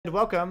And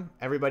welcome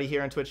everybody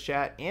here on Twitch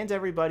chat and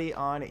everybody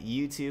on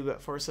YouTube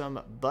for some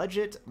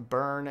budget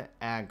Burn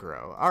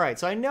Aggro. All right,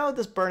 so I know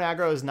this Burn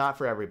Aggro is not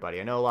for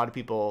everybody. I know a lot of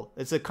people,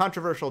 it's a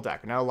controversial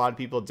deck. I know a lot of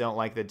people don't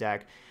like the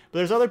deck, but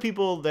there's other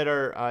people that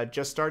are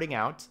just starting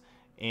out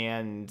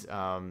and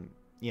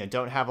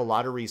don't have a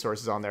lot of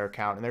resources on their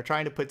account, and they're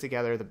trying to put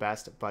together the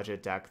best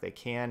budget deck they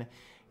can.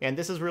 And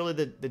this is really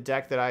the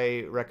deck that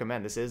I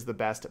recommend. This is the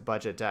best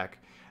budget deck.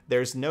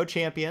 There's no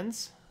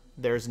champions.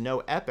 There's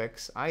no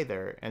epics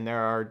either, and there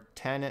are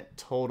 10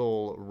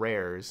 total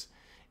rares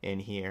in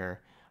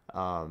here.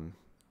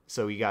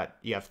 So you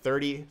have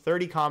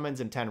 30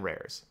 commons and 10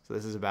 rares. So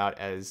this is about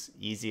as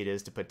easy it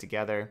is to put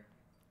together.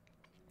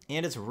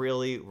 And it's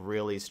really,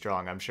 really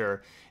strong. I'm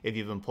sure if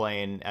you've been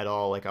playing at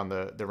all, like on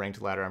the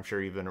ranked ladder, I'm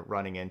sure you've been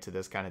running into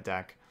this kind of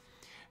deck.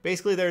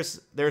 Basically,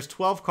 there's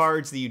 12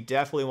 cards that you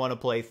definitely want to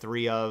play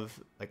 3 of,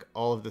 like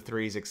all of the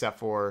 3s except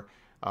for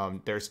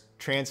there's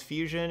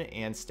Transfusion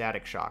and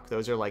Static Shock.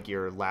 Those are like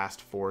your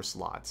last 4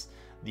 slots.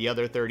 The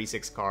other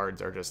 36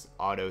 cards are just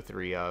auto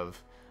 3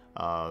 of,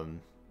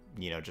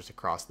 just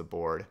across the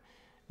board,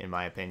 in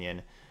my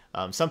opinion.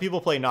 Some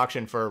people play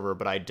Noxian Fervor,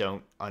 but I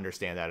don't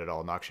understand that at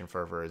all. Noxian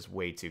Fervor is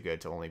way too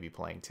good to only be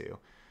playing 2.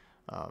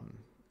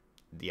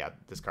 Yeah,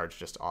 this card's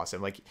just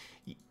awesome. Like,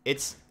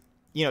 it's...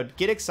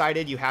 get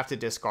excited, you have to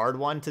discard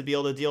 1 to be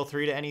able to deal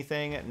 3 to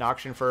anything.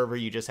 Noxian Fervor,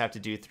 you just have to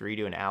do 3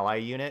 to an ally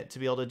unit to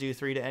be able to do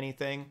 3 to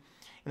anything.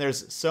 And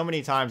there's so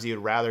many times you'd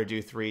rather do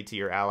 3 to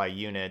your ally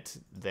unit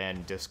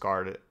than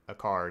discard a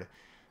card.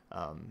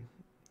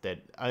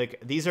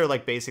 These are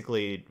like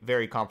basically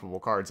very comparable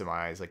cards in my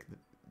eyes. Like,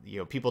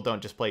 people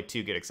don't just play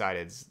 2 get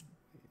excited.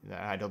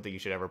 I don't think you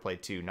should ever play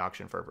 2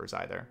 Noxian Fervors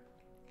either.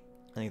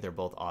 I think they're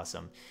both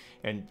awesome.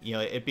 And,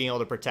 it being able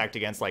to protect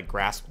against, like,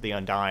 Grasp the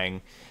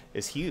Undying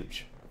is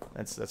huge.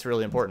 That's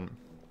really important.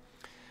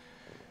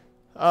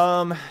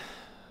 Let's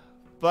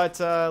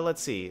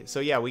see. So,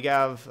 yeah, we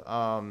have...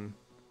 I'm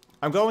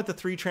going with the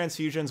 3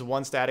 Transfusions,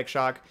 1 Static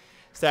Shock.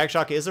 Static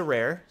Shock is a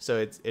rare, so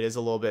it is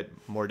a little bit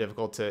more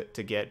difficult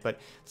to get. But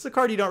it's a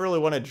card you don't really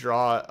want to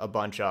draw a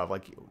bunch of.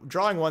 Like,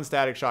 drawing 1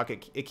 Static Shock,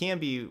 it can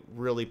be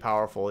really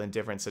powerful in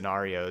different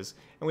scenarios.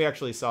 And we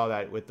actually saw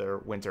that with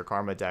the Winter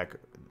Karma deck.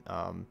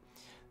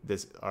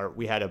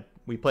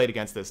 We played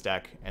against this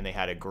deck and they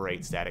had a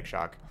great Static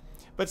Shock,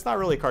 but it's not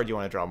really a card you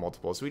want to draw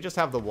multiple. So we just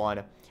have the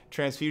 1.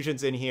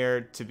 Transfusions in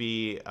here to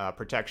be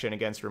protection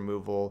against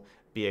removal,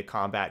 be a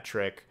combat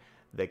trick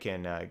that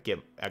can get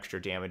extra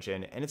damage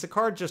in, and it's a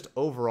card just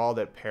overall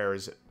that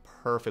pairs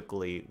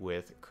perfectly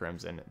with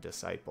Crimson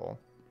Disciple.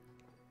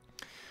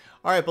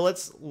 All right, but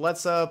let's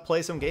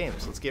play some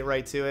games. Let's get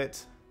right to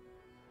it.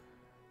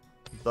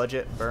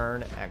 Budget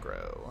Burn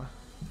Aggro.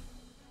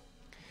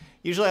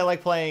 Usually I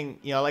like playing,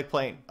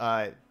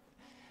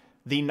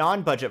 the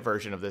non-budget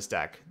version of this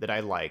deck that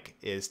I like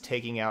is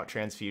taking out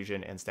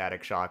Transfusion and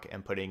Static Shock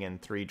and putting in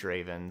 3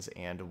 Dravens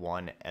and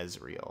 1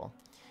 Ezreal.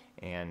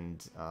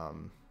 And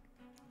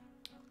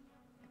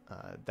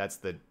that's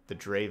the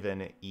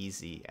Draven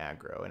Easy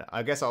aggro. And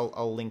I guess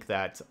I'll link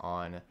that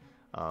on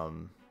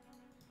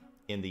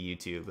in the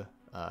YouTube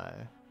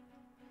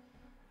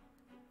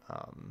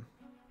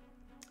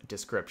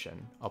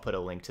description. I'll put a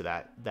link to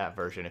that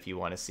version if you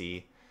want to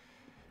see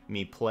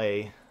me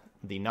play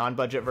the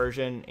non-budget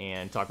version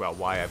and talk about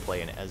why I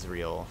play an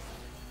Ezreal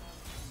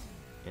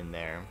in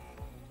there.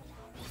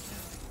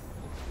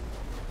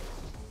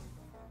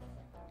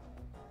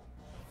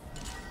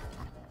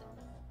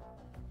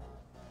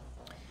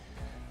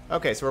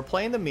 Okay, so we're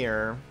playing the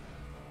mirror.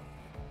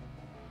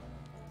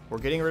 We're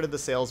getting rid of the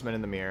salesman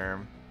in the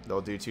mirror.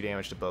 They'll do 2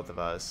 damage to both of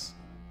us.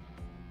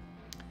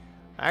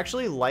 I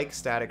actually like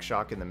Static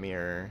Shock in the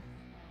mirror.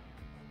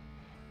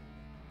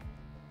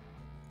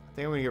 I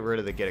think I'm going to get rid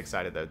of the Get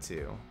Excited, though,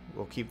 too.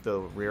 We'll keep the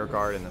Rear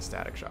Guard and the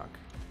Static Shock.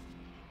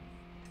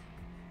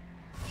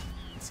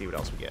 Let's see what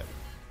else we get.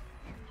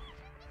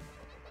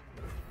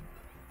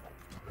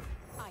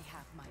 I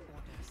have my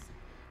orders.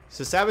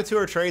 So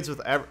Saboteur trades with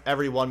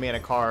every 1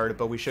 mana card,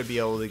 but we should be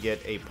able to get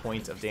a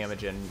point of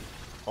damage in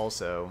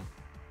also.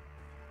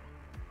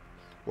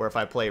 Where if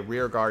I play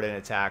Rear Guard and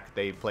attack,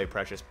 they play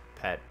Precious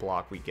Pet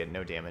block, we get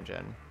no damage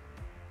in.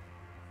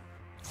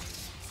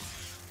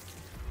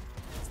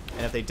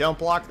 And if they don't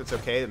block, that's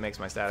okay. That makes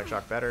my Static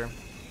Shock better.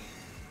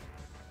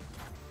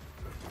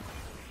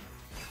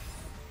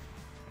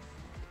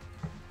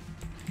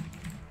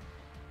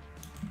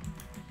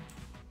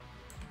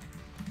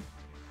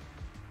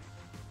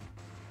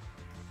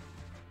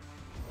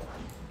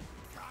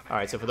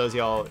 Alright, so for those of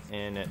y'all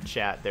in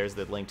chat, there's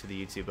the link to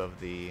the YouTube of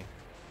the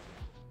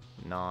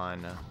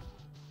non-budget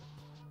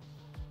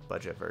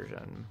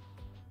version.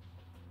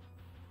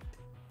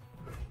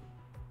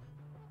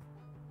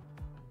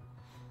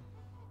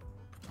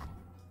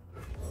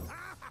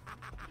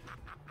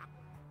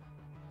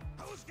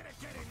 Who's gonna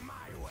get in my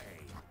way?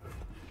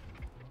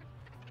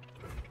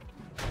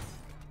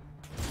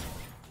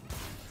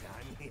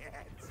 Done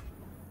yet?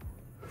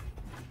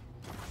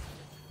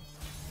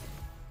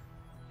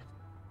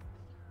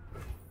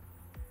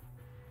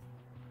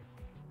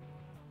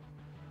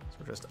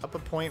 We're just up a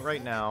point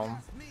right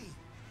now.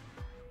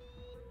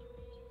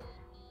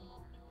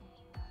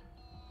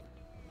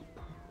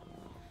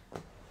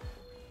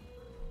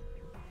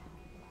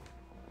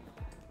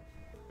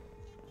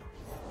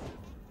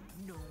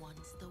 No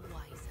one's the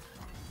wiser.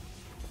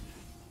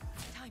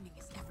 Timing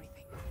is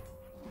everything.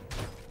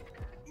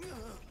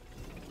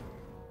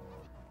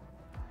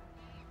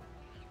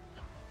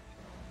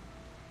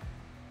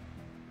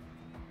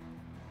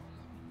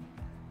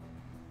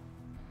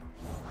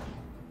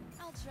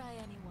 I'll try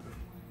anyone.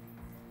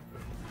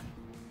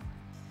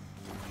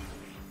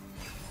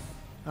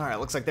 All right,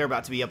 looks like they're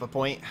about to be up a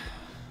point.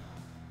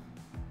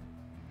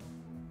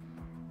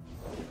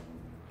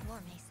 War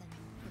Mason,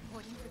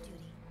 reporting for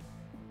duty.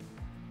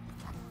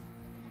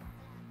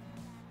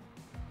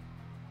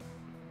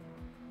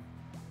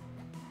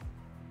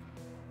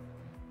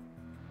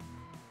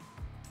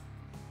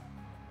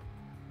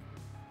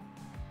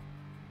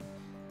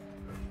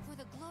 For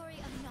the glory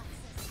of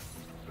Noxus.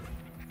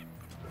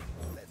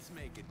 Let's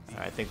make it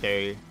I think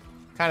they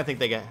kind of think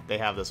they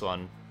have this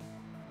one.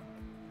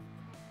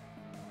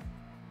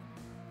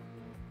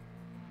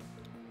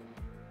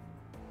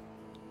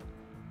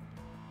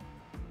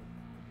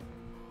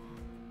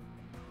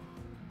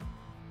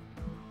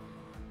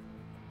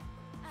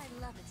 I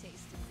love a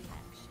taste of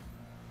reaction.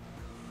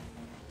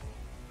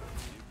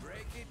 You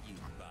break it, you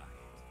buy it.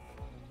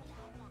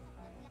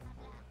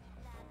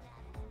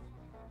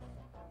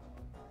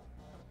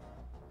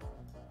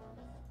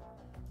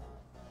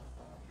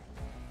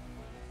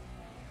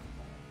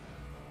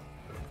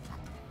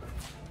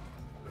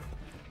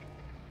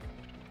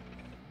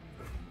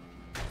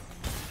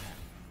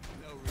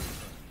 No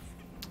refunds.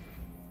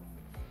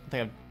 I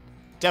think I've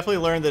definitely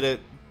learned that it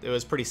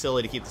was pretty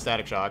silly to keep the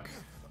static shock.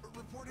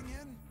 Reporting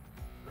in.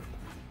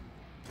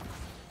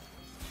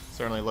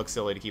 Certainly looks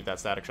silly to keep that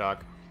static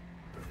shock.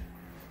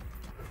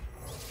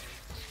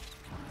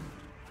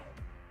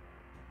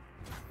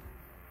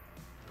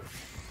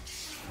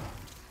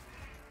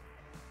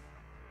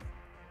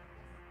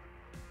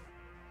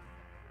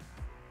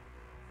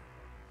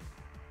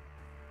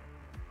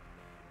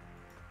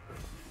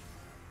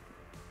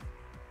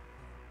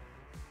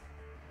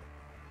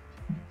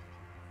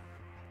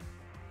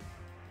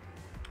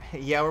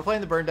 Yeah, we're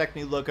playing the burn deck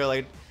new look.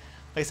 Like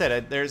I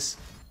said, there's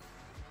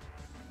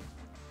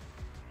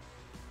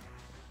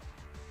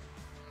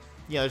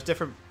there's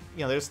different,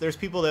 there's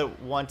people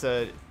that want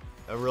a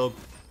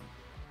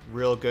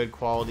real good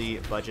quality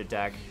budget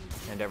deck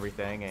and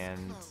everything,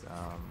 and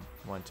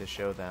want to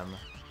show them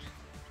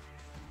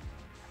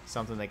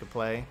something they could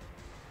play.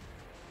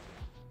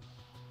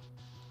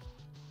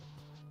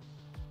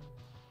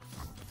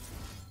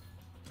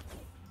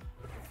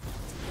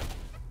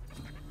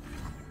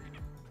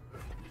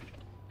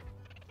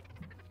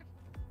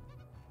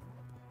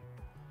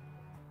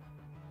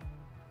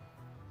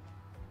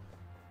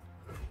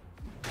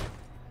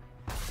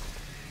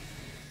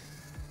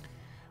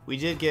 We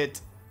did get,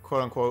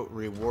 quote-unquote,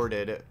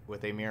 rewarded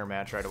with a mirror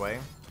match right away.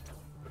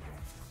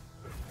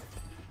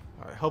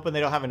 All right, hoping they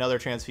don't have another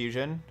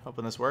transfusion.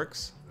 Hoping this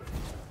works.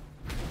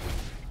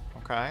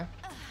 Okay.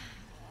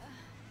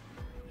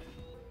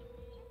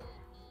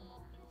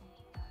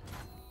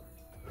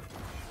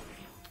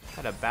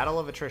 Had a battle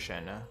of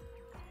attrition.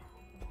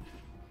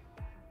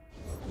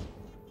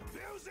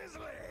 Fuse is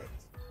lit.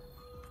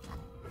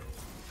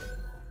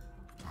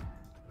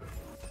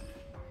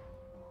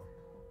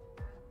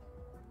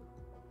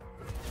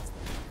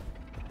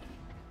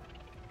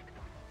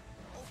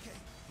 Okay,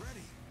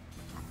 ready.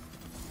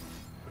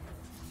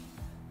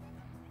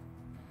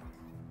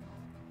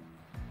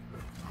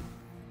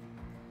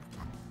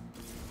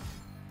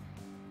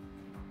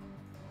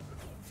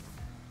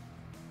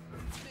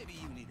 Maybe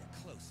you need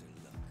a closer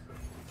look.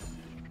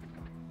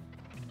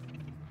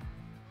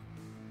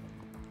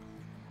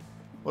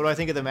 What do I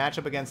think of the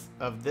matchup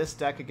of this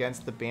deck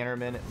against the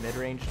Bannerman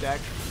mid-range deck?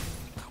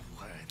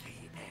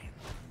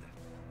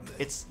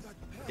 It's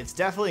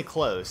definitely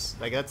close.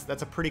 Like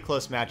that's a pretty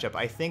close matchup.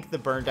 I think the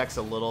burn deck's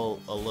a little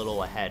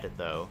ahead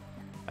though.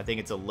 I think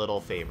it's a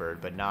little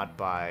favored, but not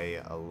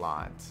by a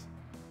lot.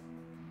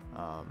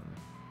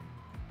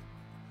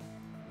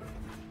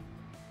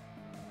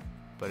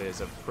 But it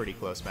is a pretty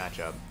close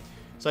matchup.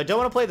 So I don't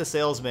want to play the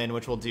Salesman,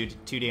 which will do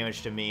 2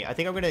 damage to me. I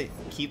think I'm going to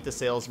keep the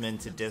Salesman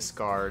to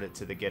discard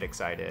to the Get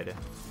Excited.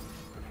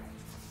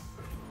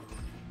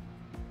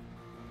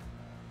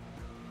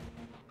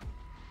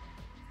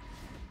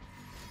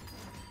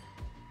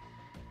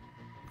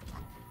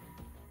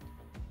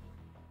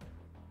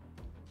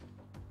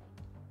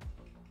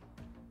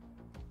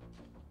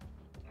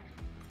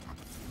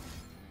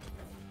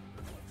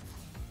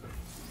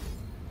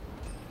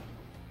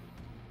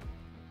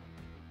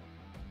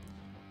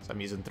 So I'm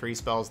using 3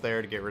 spells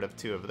there to get rid of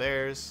 2 of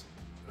theirs.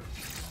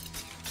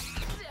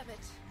 Damn it.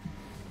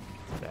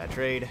 Bad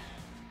trade.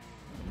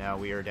 And now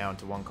we are down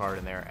to 1 card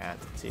and they're at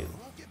 2.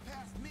 Won't get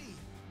past me.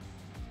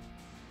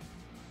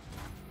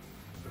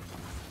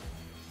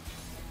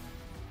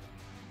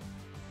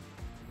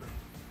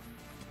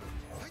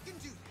 I can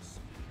do this.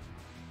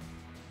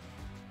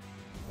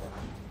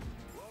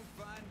 Won't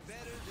find better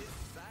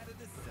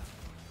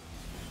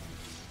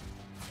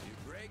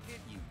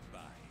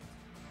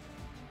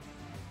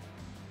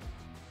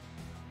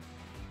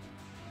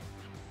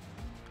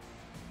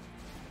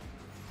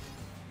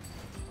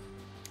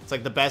It's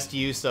like the best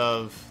use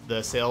of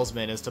the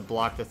salesman is to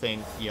block the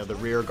thing, you know, the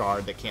rear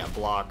guard that can't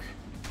block.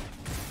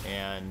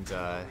 And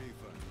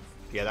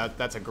yeah,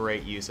 that's a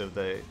great use of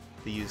the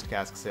used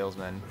cask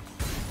salesman.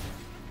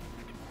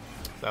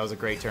 That was a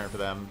great turn for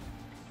them.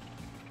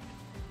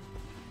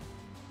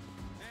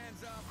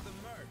 Hands off the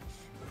merch.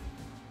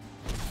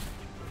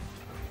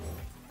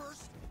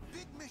 First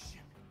big mission.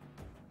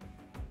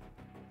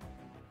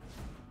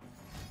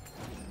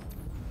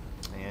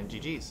 And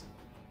GG's.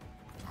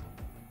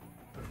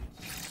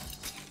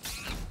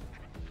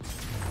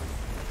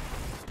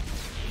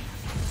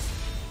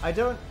 I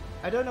don't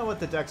know what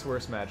the deck's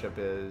worst matchup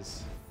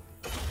is.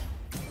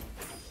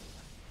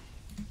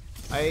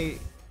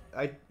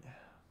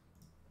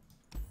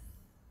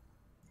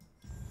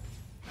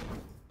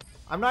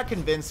 I'm not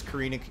convinced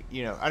Karina,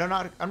 you know, I'm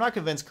not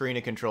convinced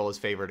Karina Control is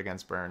favored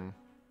against Burn.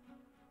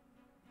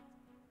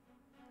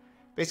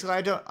 Basically,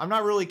 I'm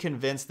not really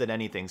convinced that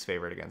anything's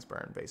favored against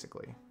Burn,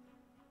 basically.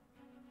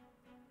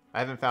 I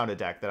haven't found a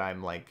deck that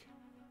I'm like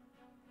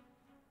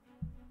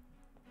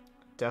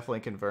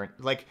definitely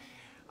like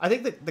I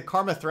think the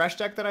Karma Thresh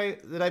deck that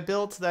I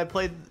built, that I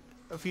played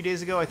a few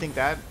days ago, I think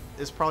that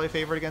is probably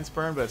favored against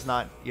Burn, but it's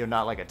not, you know,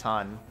 not like a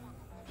ton.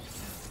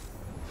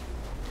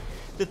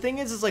 The thing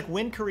is like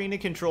when Karina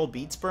Control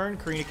beats Burn,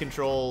 Karina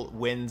Control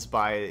wins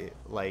by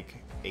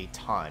like a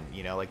ton,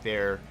 you know, like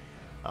they're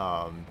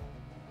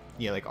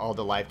you know, like all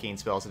the life gain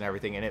spells and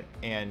everything in it,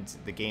 and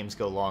the games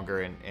go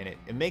longer, and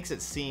it makes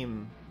it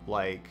seem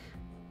like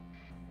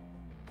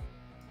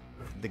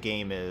the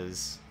game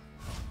is,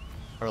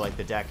 or like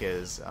the deck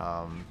is,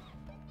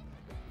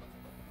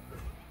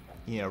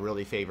 you know,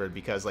 really favored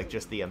because like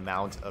just the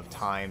amount of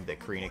time that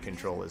Karina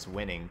Control is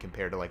winning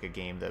compared to like a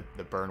game that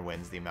the Burn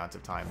wins, the amount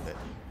of time that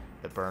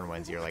the Burn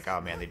wins, you're like,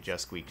 oh man, they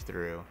just squeaked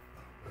through,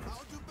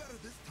 I'll do better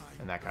this time.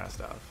 and that kind of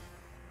stuff.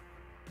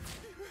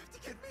 You have to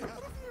get me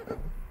out of here.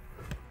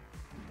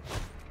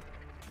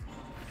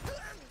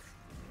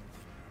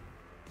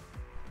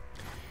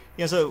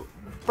 Yeah, so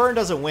Burn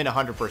doesn't win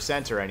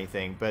 100% or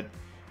anything, but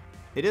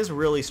it is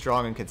really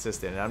strong and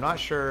consistent, and I'm not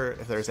sure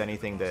if there's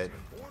anything that...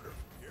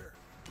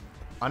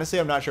 Honestly,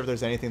 I'm not sure if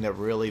there's anything that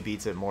really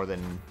beats it more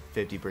than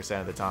 50%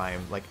 of the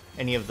time, like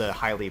any of the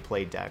highly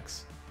played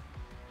decks.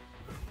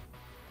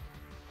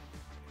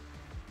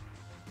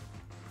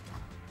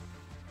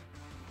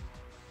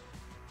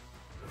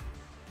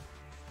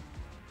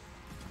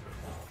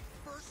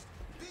 First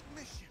big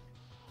mission.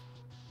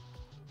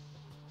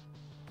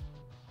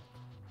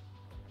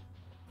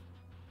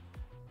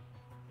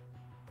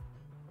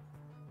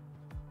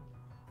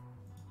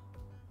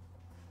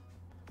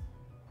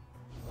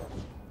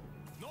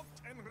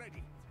 Knocked and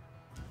ready.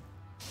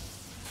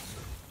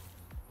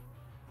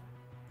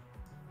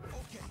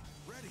 Okay,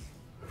 ready.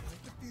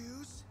 Light the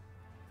fuse.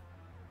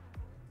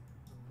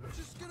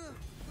 Just gonna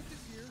put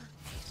this here.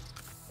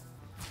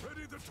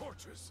 Ready the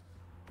torches.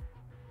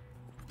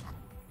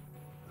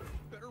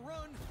 Better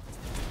run.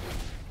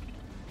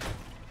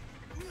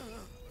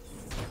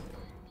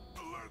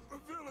 Alert the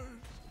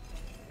village.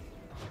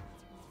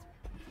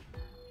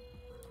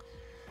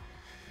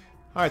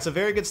 Alright, so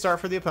very good start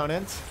for the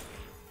opponent.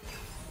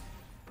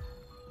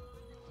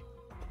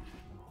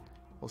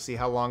 We'll see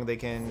how long they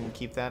can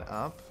keep that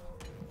up.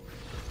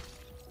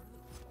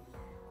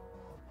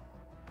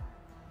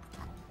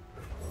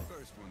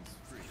 First one's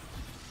free.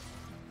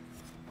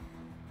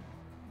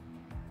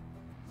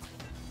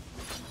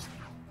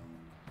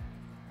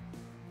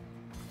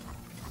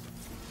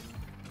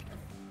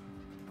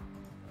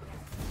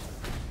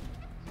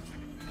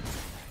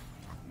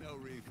 No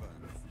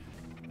refunds.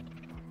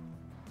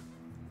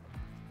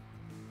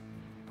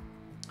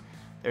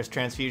 There's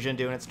Transfusion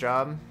doing its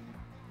job.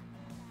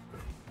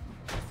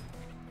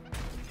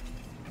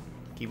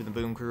 Keeping the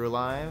Boom Crew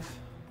alive.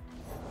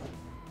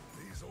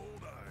 These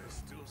old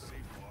eyes still see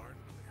far and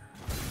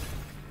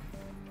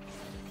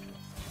clear.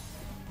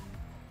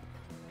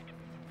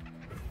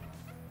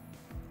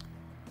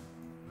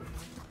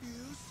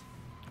 Fuse.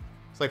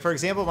 So like for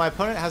example, my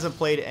opponent hasn't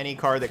played any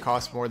card that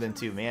costs more than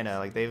 2 mana.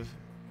 Like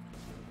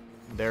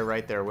they're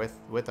right there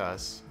with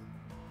us.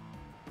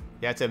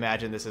 You have to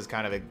imagine this is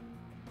kind of a,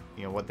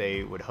 you know, what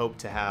they would hope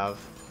to have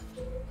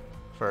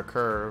for a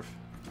curve.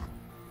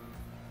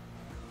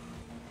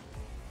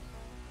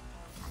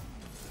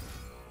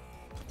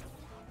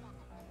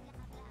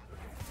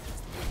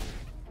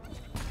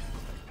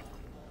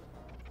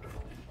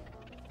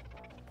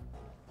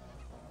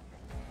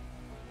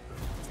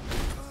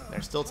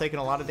 They're still taking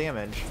a lot of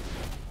damage.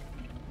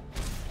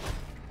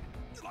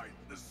 Light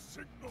the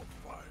signal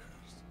fires.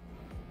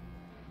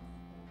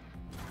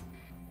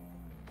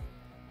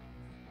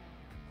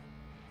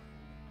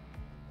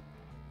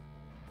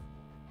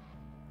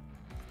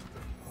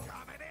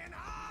 Coming in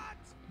hot.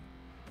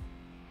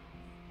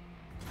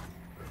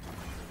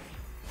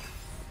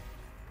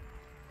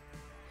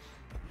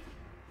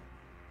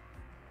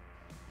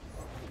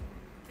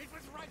 It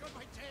was right on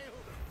my tail.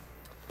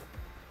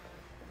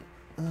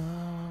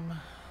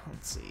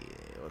 Let's see.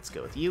 Let's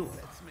go with you.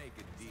 Let's make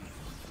a deal.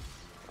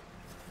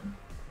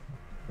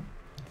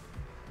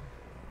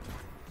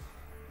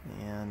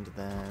 And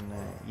and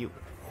then you.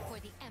 For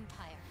the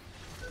Empire.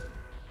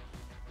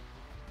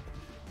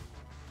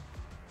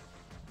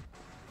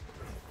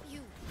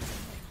 You.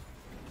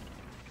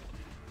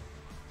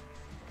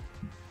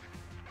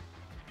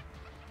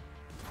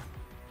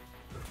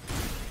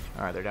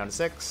 All right, they're down to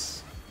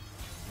 6.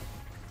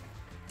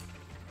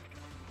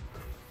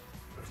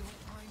 Don't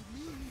mind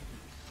me.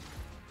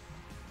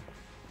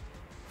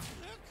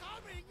 They're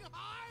coming.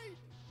 Hide.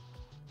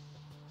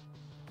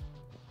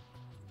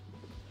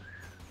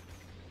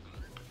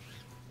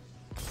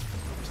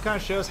 Just kind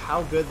of shows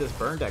how good this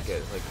burn deck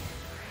is. Like,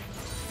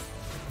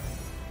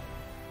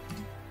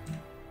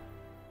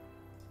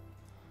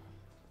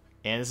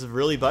 and this is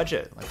really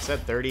budget. Like I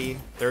said,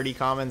 30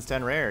 commons,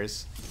 10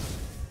 rares.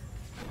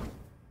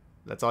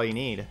 That's all you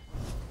need.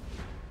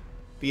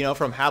 But, you know,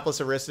 from Hapless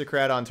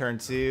Aristocrat on turn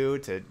 2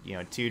 to, you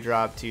know,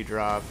 2-drop,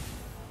 2-drop.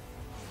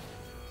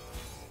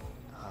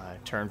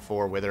 Turn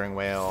 4 Withering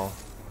Wail.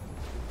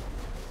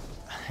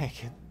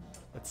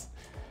 That's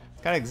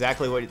kind of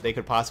exactly what they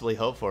could possibly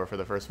hope for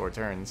the first 4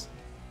 turns.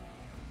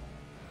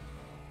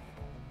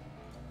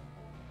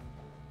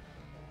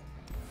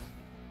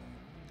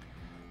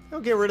 I'll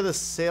get rid of the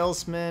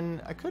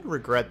Salesman. I could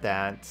regret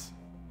that.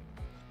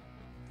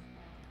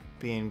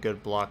 Being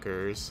good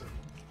blockers.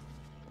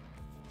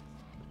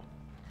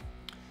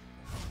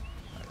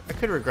 I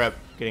could regret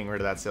getting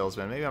rid of that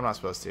Salesman. Maybe I'm not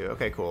supposed to.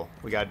 Okay, cool.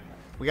 We got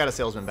a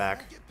Salesman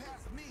back. Get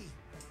past me.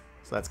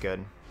 So that's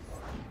good.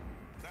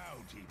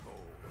 Naughty boy.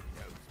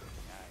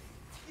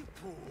 You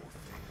poor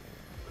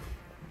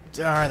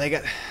thing. Darn, they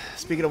got.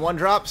 Speaking of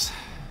 1-drops,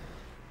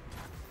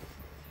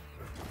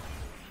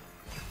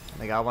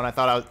 they got one. I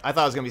thought I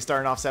was gonna be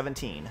starting off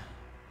 17.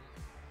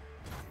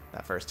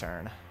 That first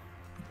turn.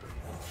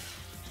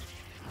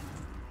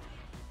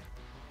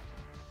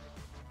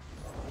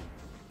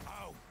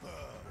 I'll burn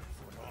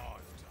for what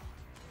I've done.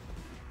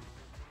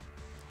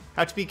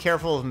 Have to be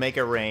careful of Make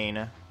It Rain.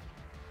 As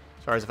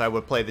far as if I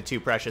would play the 2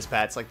 Precious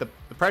Pets. Like, the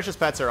Precious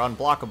Pets are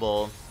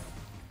unblockable.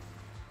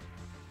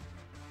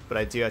 But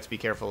I do have to be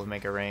careful of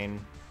Make It Rain.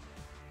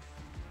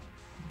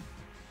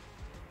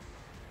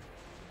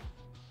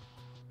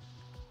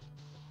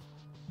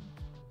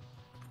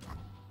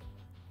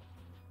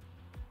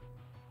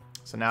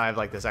 So now I have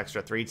like this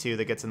extra 3/2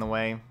 that gets in the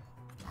way.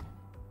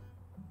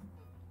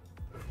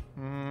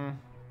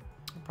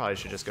 Probably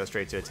should just go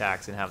straight to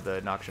attacks and have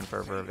the Noxian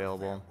Fervor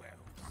available.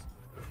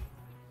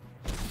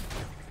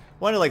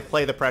 Want to like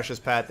play the Precious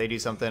Pet, they do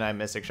something, I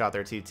Mystic Shot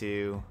their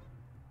 2/2.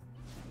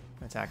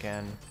 Attack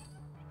in.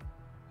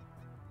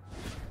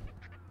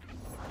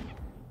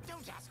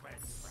 Don't ask where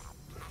it's from.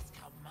 Ask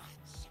how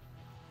much.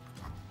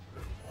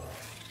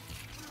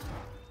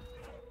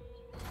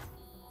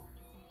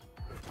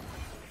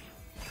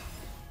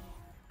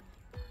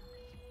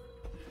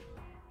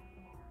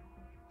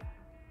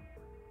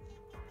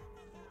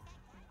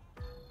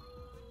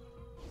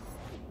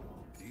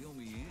 Deal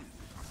me in.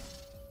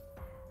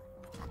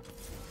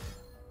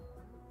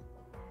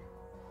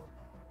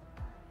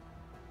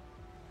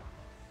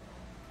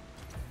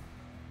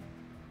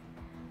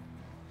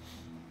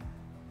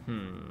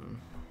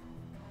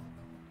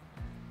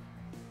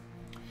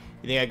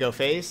 You think I go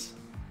face?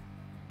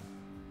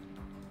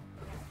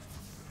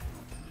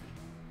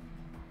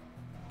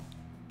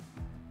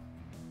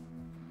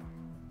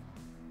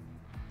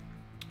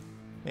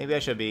 Maybe I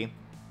should be.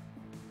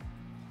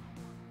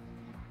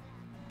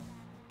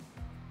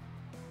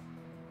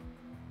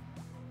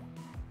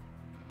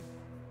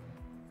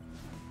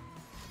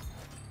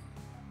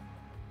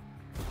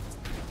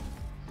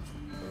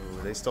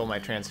 Ooh, they stole my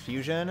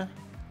transfusion.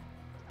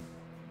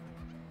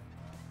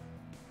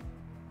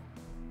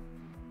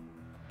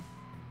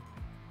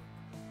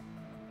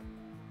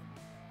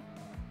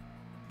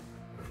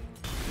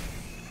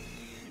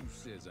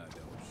 Says I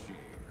don't share.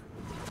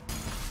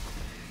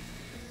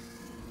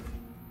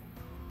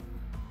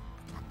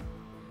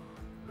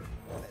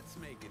 Let's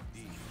make a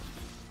deal.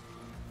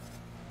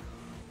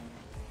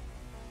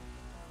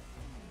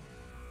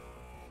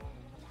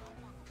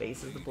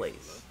 Face is the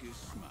place. Luck is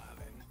smiling.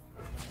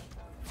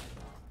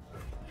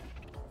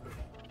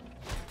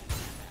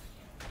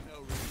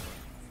 No reason.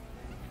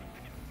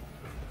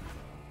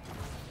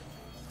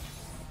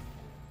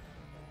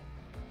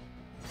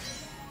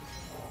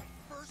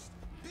 First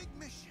big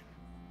mission.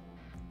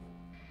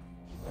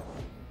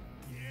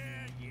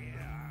 Yeah.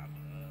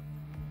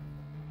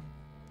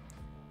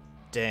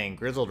 Dang,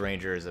 Grizzled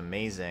Ranger is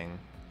amazing.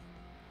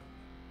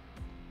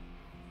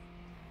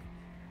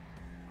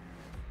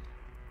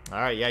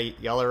 Alright, yeah,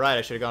 y'all are right.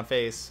 I should have gone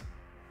face.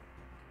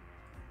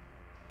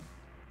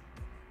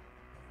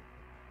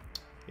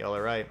 Y'all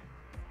are right.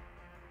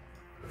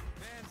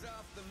 Hands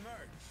off the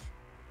merch.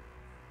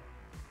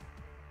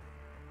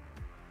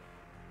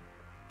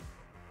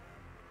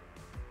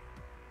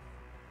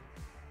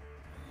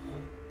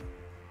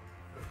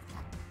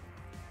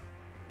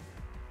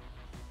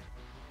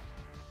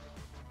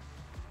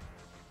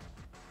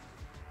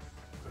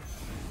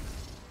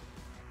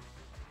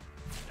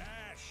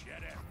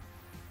 Shut up.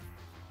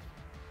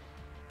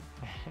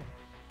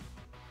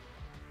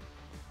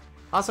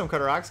 Awesome,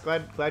 Kodorox.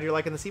 Glad you're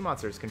liking the Sea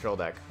Monsters control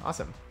deck.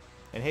 Awesome.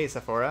 And hey,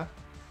 Sephora.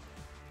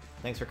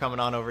 Thanks for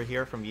coming on over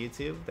here from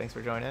YouTube. Thanks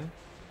for joining.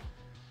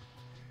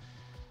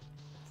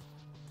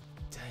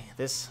 Dang,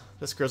 this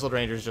Grizzled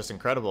Ranger is just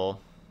incredible.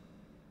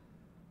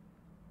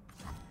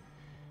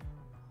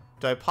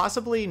 Do I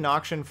possibly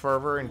Noxian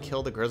Fervor and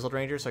kill the Grizzled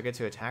Ranger so I get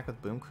to attack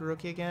with Boom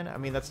Kuroki again? I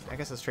mean, I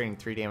guess that's trading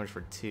 3 damage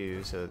for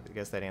 2, so I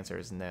guess that answer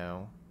is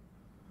no.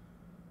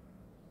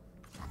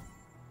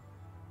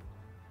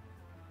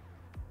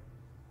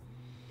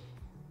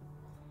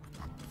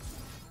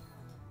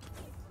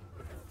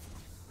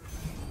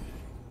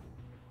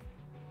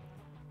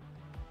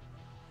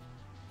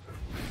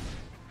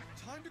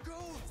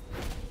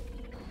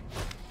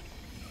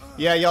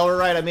 Yeah, y'all were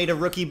right. I made a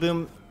rookie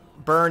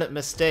burn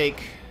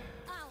mistake.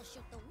 I'll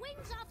shoot the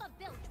wings off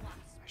a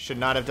Biltwasp. Should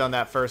not have done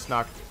that first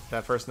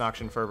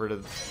Noxian Fervor to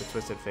the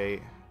Twisted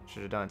Fate.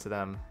 Should have done it to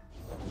them.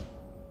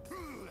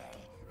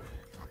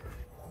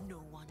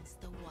 No one's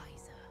the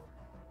wiser.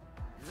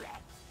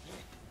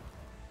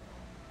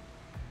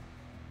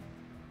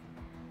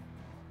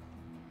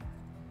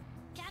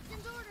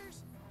 Captain's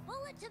orders.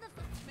 Pull it to the.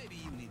 Maybe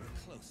you need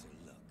a closer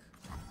look.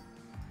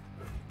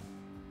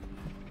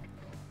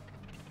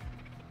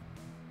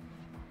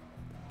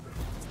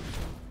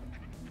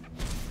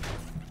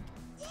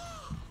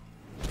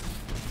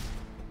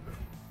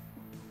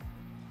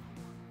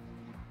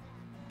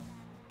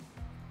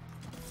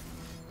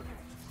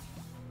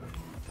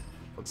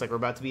 Looks like we're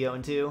about to be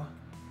 0-2.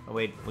 Oh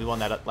wait, we won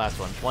that last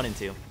one. 1-2.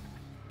 Together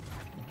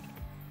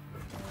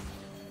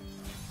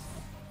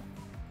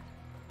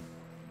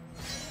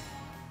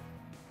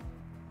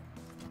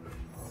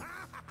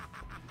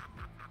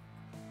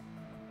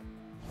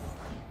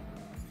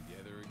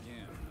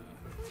again,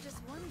 We're just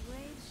one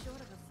grade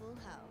short of a full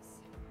house.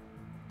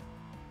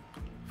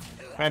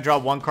 I'm gonna draw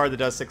one card that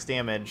does 6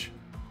 damage.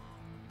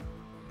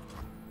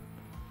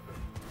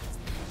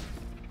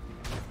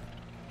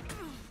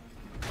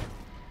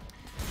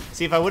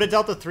 See, if I would have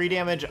dealt the 3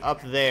 damage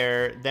up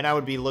there, then I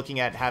would be looking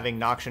at having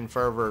Noxian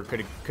Fervor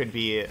could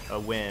be a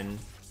win.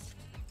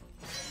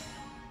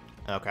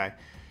 Okay.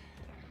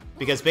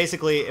 Because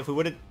basically, if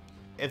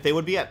they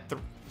would be at,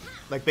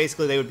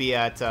 basically they would be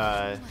at,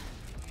 I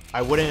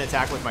wouldn't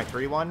attack with my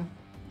 3-1.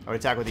 I would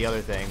attack with the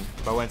other thing,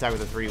 but I wouldn't attack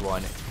with the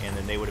 3-1, and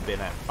then they would have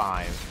been at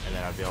 5, and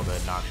then I'd be able to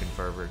Noxian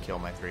Fervor, kill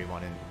my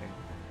 3-1, and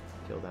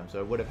kill them. So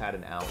I would have had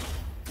an out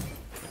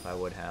if I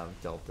would have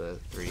dealt the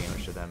 3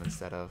 damage to them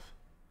instead of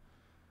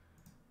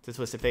to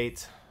Twisted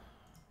Fate.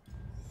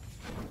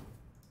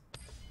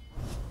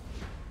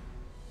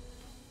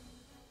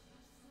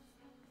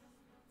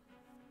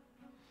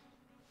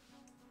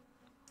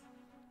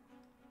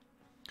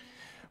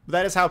 But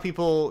that is how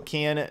people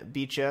can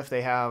beat you if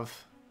they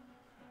have,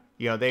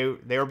 you know,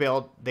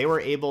 they were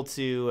able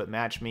to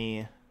match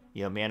me,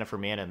 you know, mana for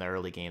mana in the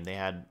early game. They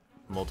had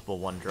multiple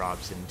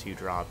 1-drops and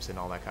 2-drops and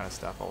all that kind of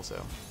stuff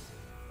also.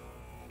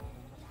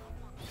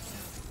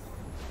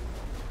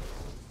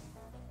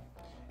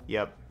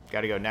 Yep.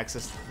 Got to go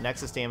Nexus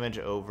damage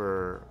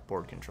over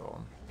board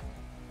control.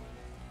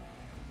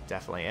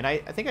 Definitely. And I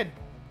think I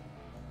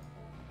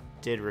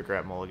did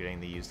regret mulliganing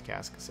the used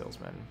Cask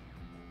Salesman.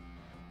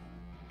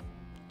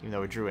 Even though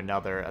we drew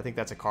another. I think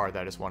that's a card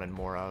that I just wanted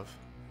more of.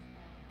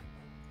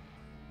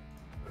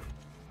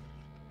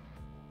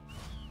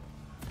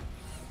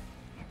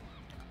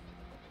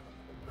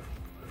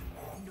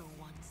 No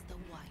one's the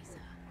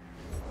wiser.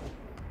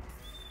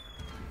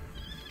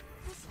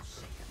 This'll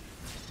shake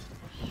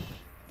 'em.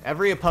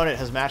 Every opponent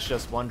has matched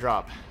us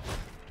 1-drop.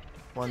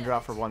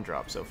 1-drop for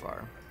 1-drop so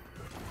far.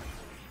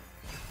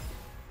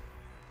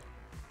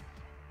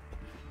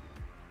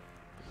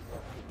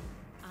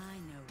 I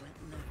know what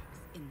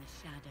lurks in the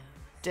shadows.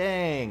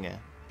 Dang.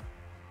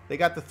 They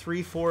got the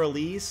 3/4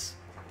 Elise.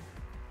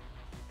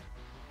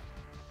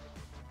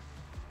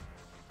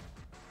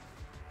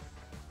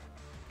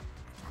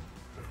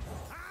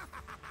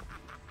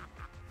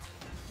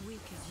 We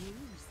could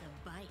use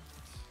a bite.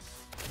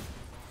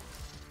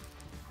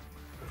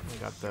 We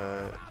got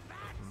the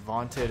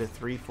vaunted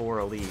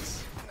 3/4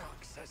 Elise.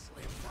 Noxus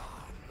lives on.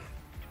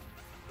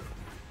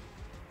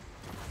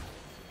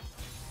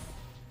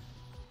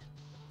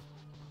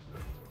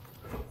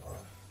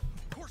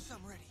 course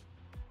I'm ready.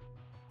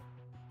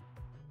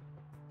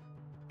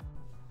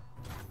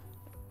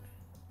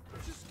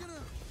 Just gonna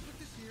put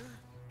this here.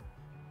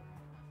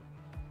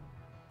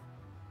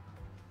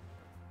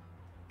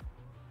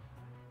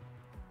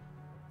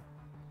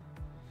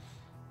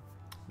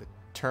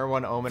 Turn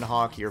 1 Omen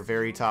Hawk, your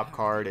very top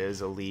card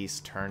is Elise.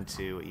 Turn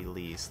 2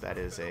 Elise. That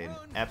is an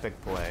epic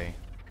play.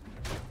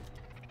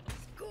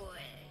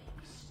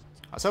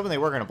 I was hoping they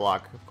were going to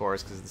block, of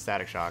course, because of the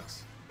Static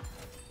Shocks.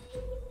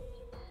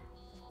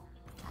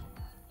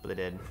 But they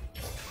did.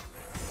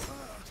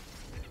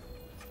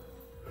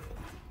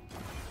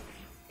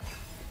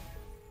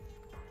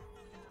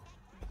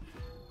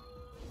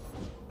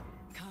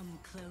 Come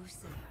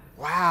closer.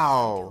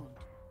 Wow.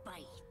 Don't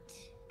bite.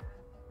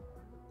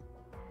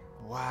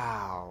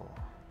 Wow.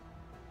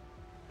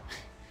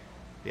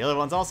 The other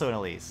one's also an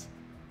Elise.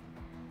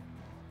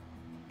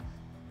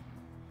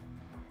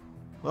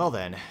 Well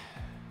then,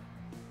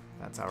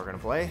 that's how we're gonna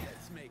play.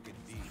 Let's make a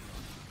deal.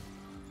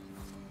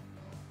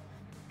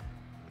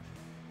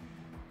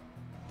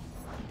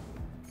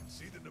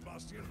 See the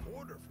Demastian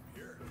border from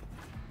here.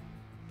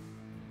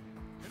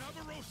 In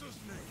Avarosa's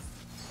name.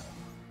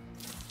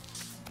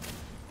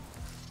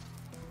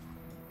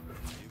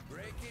 You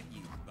break it,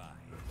 you buy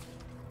it.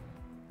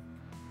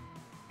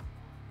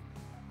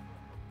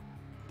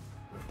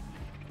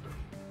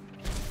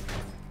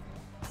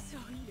 So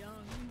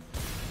young.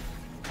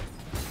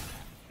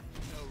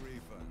 No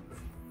refunds.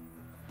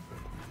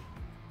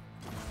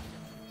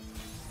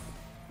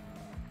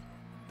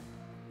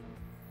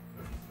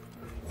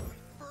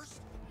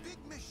 First big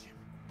mission.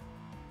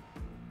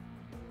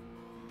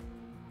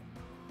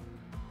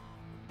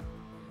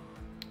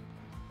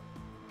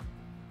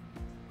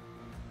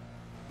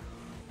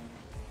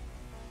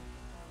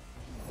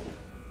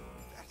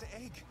 That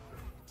egg.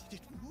 Did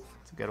it move?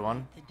 It's a good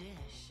one. The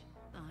dish,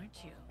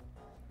 aren't you?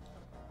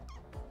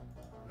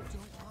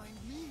 Don't mind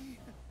me.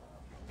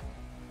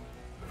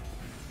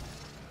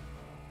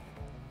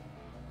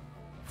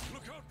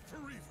 Look out for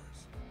reavers.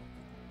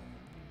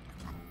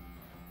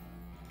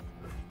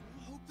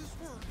 Hope this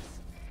works.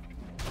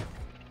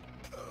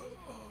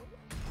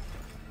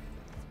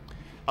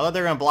 I thought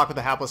they were gonna block with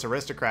the hapless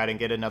aristocrat and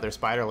get another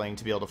spiderling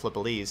to be able to flip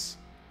Elise.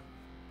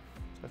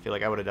 I feel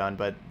like I would have done,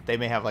 but they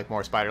may have like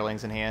more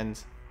spiderlings in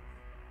hand.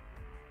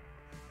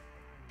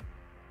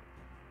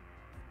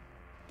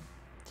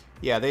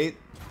 Yeah, they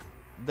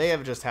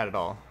have just had it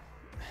all.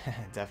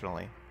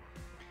 Definitely.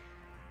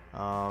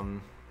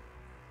 Man,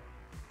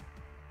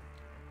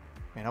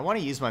 I want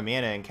to use my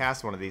mana and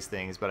cast one of these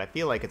things, but I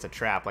feel like it's a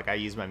trap. Like I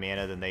use my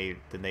mana, then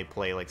they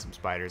play like some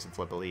spiders and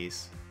flip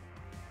Elise.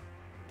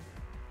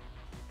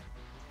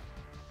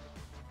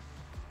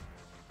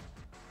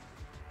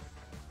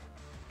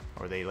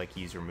 Or they like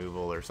use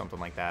removal or something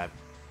like that.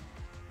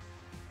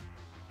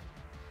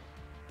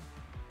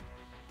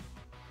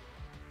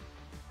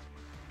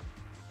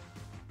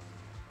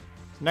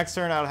 Next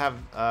turn I'll have,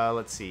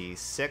 let's see,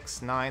 6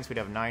 9s. We'd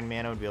have 9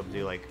 mana. We'd be able to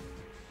do like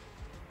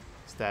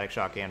Static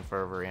Shock and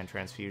Fervor and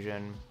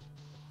Transfusion.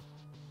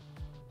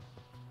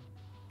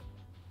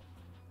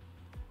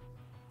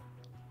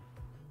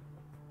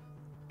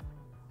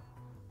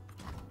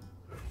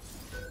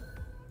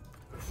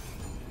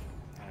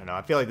 I don't know.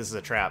 I feel like this is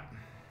a trap.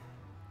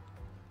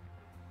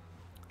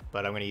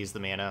 But I'm going to use the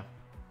mana.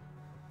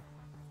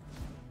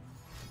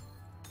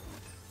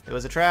 It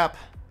was a trap.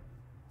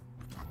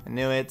 I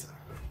knew it.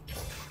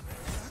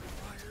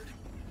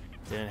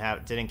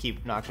 Didn't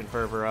keep Noxian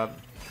Fervor up.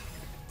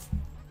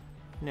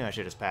 Knew I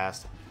should have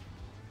passed.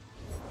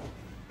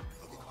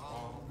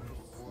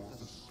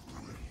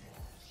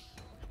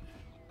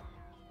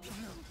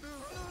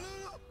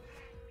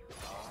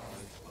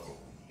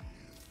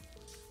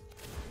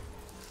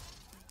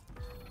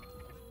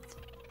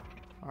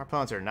 Our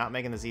opponents are not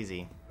making this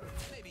easy.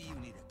 Maybe you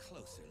need a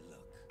closer look.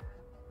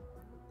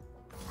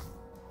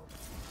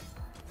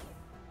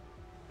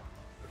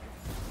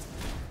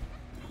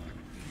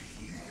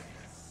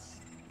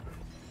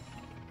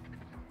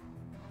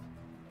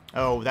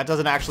 Oh, that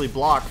doesn't actually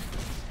block.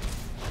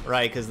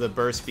 Right, because the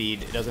burst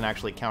speed, it doesn't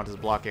actually count as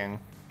blocking.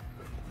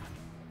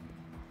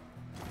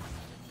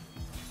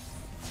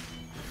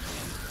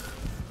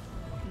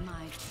 My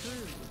true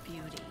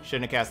beauty.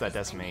 Shouldn't have cast that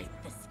Decimate.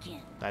 The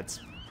skin. That's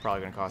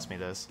probably going to cost me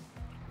this.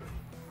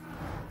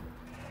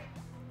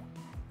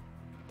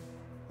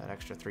 That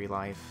extra 3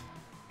 life.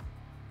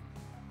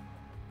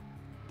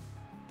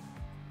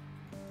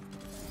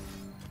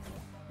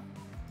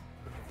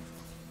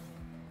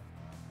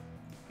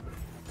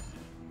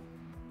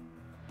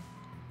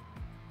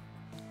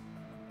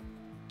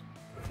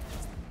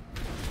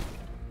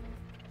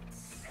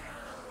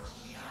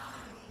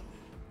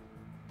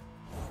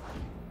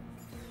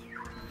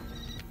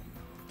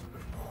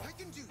 I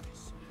can do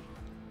this.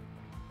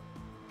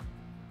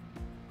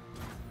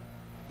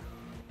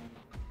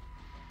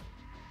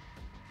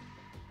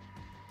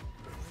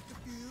 Light the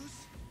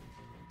fuse.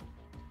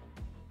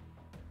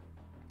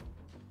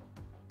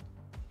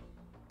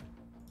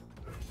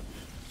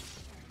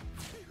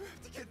 You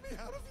have to get me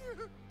out of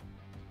here.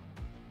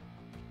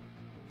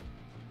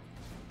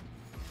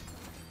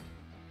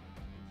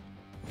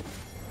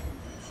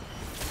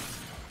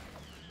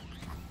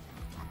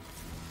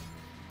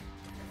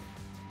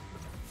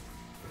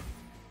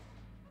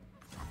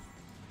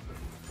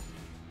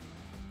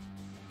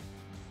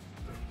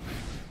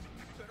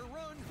 Better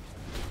run.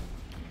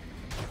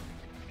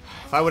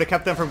 If I would have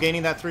kept them from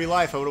gaining that 3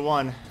 life, I would have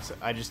won. So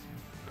I just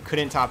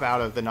couldn't top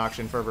out of the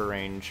Noxian Fervor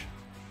range.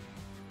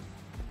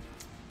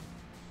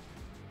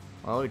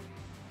 Well, we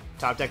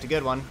top decked a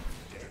good one.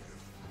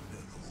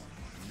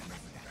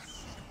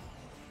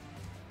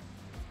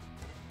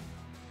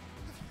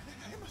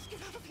 I must get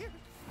out of here.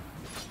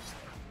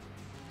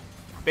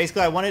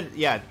 Basically, I wanted,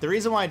 yeah, the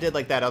reason why I did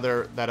like that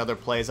other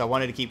play is I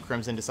wanted to keep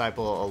Crimson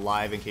Disciple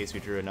alive in case we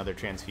drew another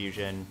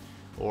Transfusion,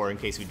 or in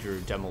case we drew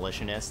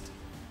Demolitionist.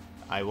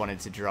 I wanted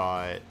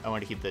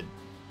to keep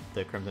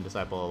the Crimson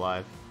Disciple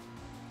alive.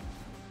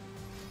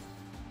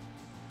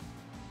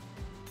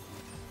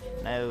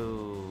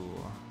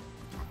 Oh.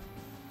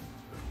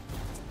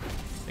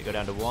 They go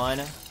down to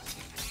 1.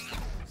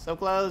 So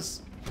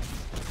close.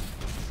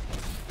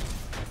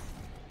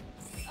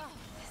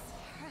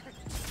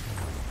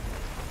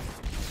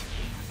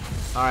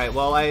 Alright,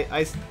 well,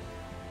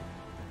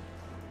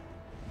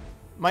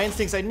 my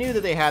instincts, I knew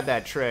that they had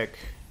that trick.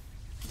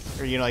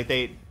 Or, you know, like,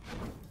 I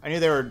knew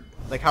they were,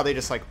 like, how they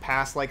just, like,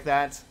 pass like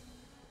that.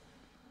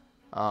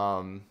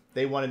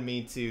 They wanted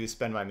me to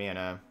spend my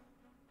mana.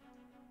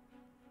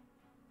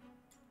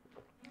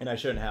 And I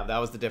shouldn't have. That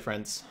was the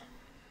difference.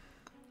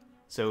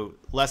 So,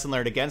 lesson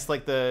learned against,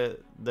 like, the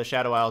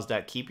Shadow Isles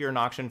deck. Keep your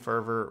Noxian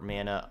Fervor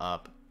mana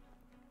up.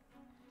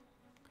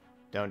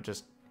 Don't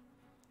just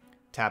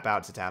tap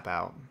out to tap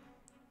out.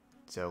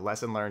 So,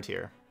 lesson learned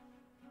here.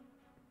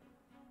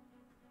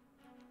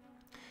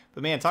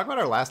 But, man, talk about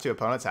our last 2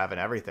 opponents having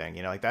everything.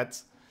 You know, like,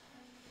 that's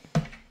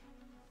going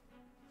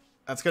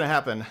to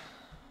happen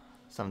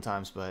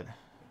sometimes, but,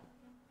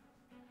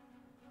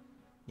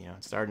 you know,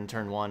 it started in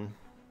turn 1.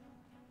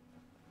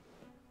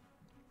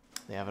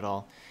 They have it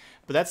all.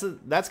 But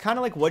that's kind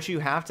of like what you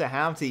have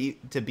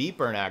to beat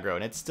Burn Aggro,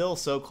 and it's still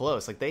so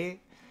close. Like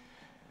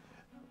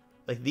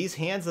these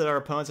hands that our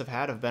opponents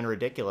have been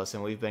ridiculous,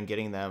 and we've been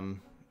getting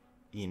them,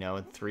 you know,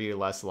 in 3 or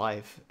less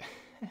life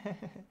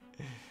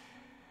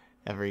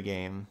every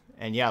game.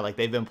 And yeah, like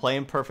they've been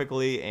playing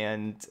perfectly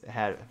and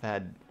have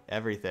had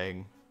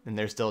everything, and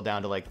they're still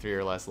down to like 3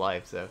 or less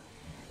life. So,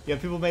 you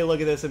know, people may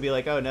look at this and be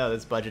like, "Oh no,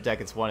 this budget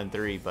deck it's 1 and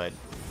 3," but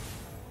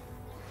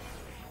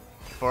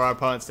for our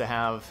opponents to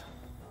have,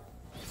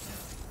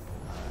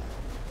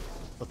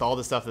 with all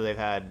the stuff that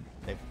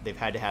they've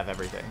had to have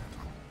everything.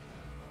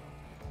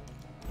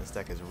 This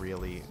deck is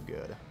really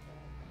good.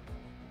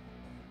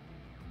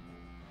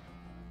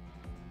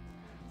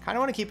 Kind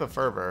of want to keep a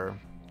Fervor.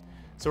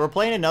 So we're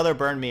playing another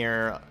Burn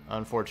Mirror,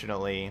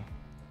 unfortunately.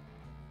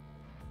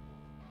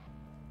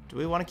 Do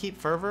we want to keep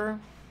Fervor?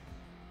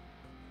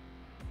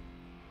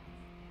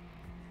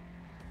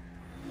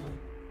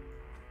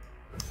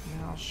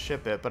 Yeah, I'll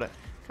ship it, but I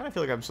kind of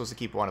feel like I'm supposed to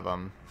keep one of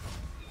them.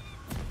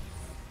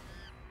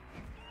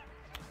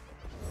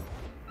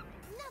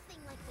 Nothing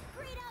like the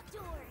great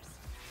outdoors.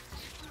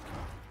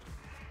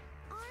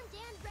 Armed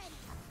and ready.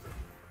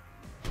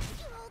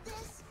 You hold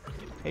this.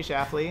 Hey,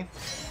 Shafley.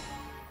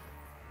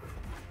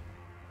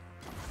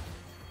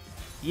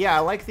 Yeah, I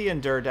like the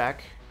Endure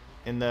deck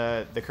in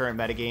the current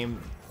metagame.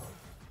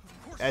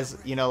 As,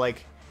 you know,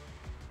 like,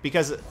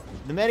 because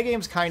the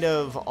metagame's kind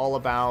of all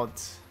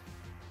about,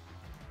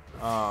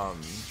 yeah,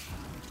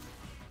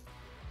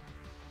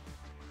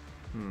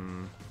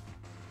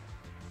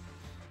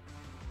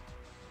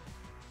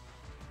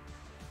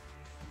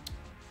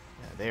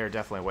 they are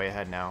definitely way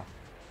ahead now.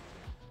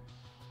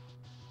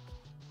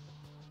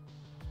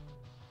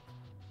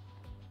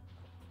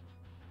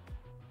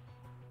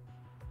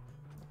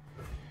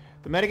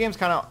 The metagame's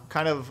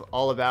kind of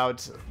all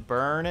about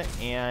burn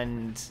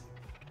and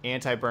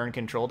anti-burn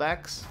control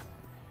decks,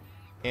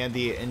 and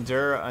the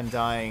Endure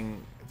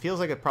Undying feels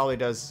like it probably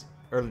does,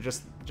 or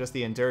just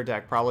the Endure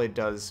deck probably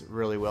does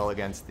really well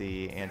against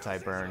the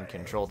anti-burn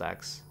control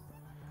decks,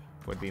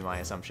 would be my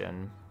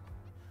assumption.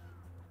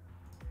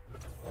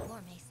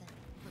 War Mason,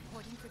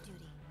 reporting for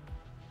duty.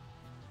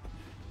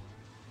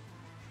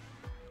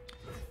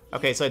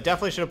 Okay, so I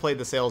definitely should have played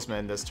the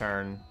Salesman this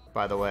turn,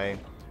 by the way.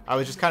 I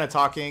was just kind of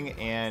talking,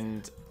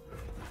 and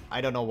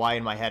I don't know why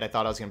in my head I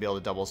thought I was going to be able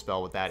to double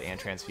spell with that and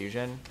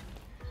Transfusion.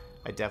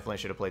 I definitely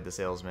should have played the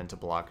Salesman to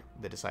block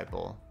the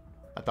Disciple.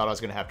 I thought I was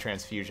going to have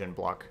Transfusion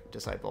block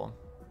Disciple,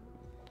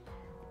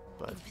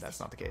 but that's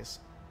not the case.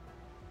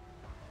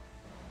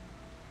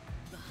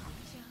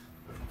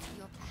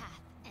 Your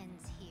path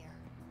ends here.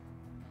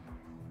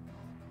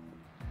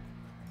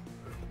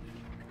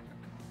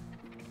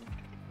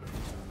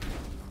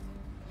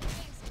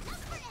 There's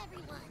enough for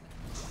everyone.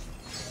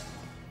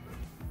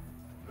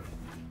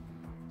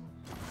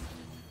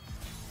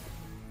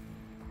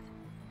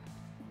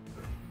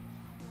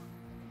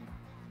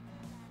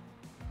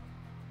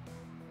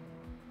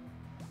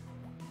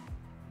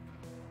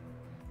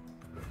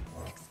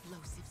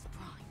 Explosives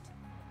primed.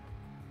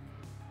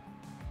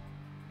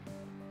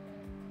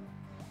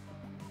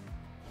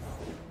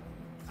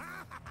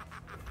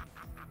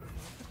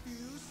 The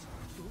fuse.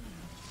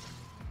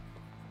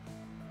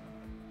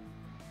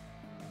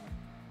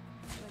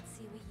 Let's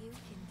see what you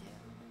can do.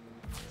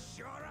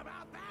 Sure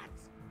about that?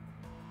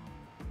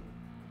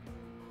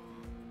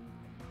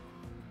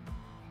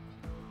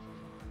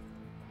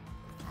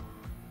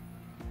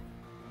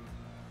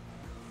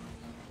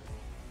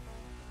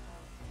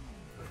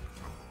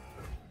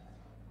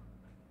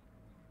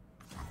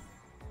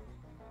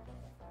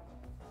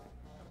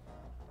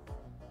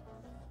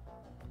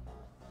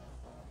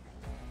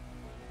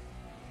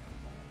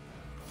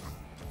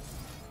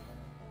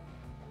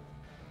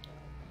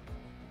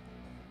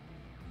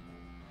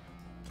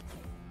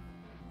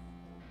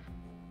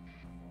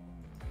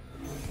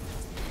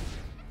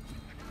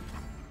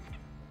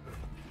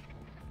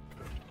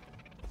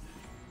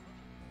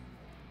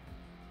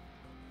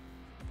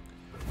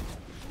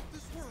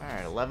 All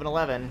right,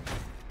 11-11.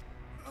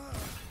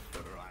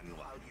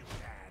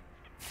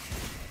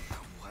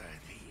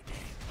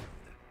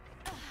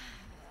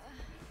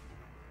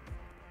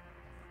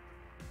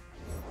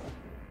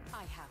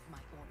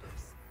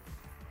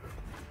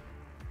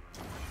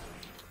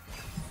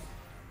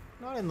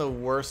 not in the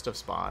worst of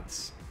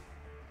spots.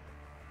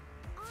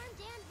 Armed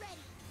and ready.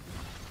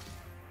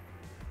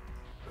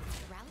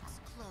 Routes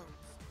closed.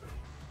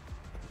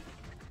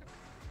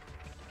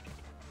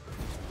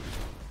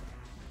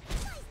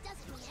 Size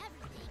doesn't mean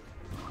everything.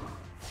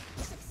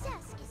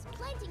 Success is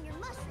planting your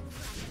mushrooms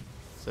right.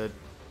 So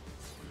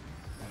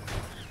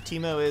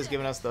Teemo is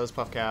giving us those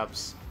puff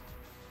caps.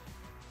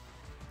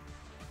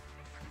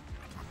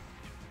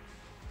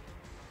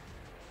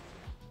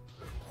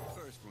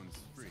 First one's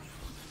free.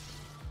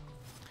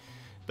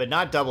 But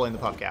not doubling the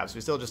puff caps.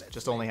 We still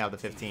just only have the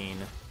 15.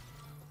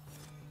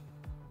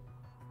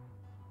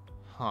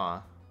 Huh.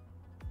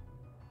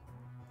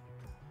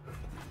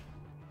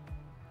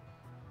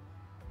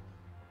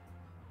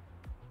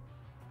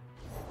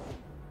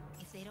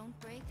 If they don't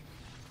break,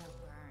 they'll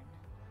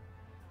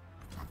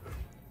burn.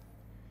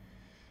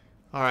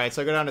 All right,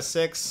 so I go down to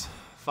 6,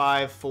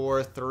 5,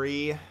 4,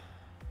 3.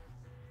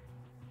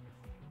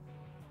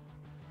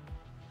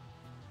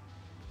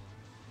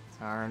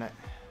 Darn it.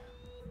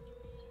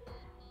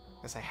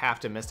 Guess I have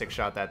to Mystic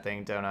Shot that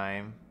thing, don't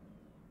I?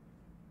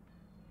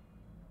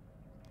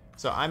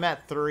 So I'm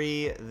at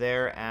 3,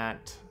 they're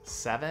at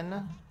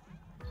 7.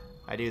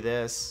 I do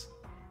this.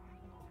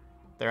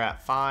 They're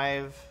at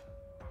 5.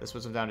 This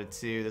puts them down to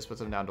 2. This puts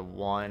them down to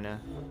 1.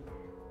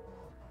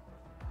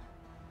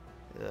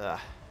 Ugh.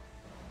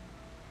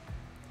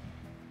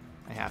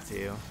 I have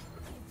to.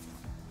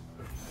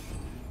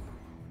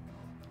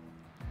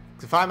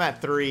 If I'm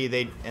at 3,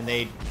 they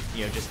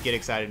you know, just get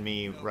excited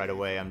me right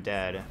away, I'm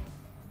dead.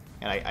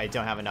 And I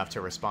don't have enough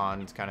to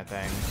respond, kind of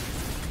thing.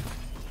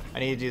 I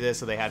need to do this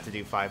so they have to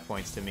do 5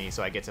 points to me,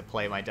 so I get to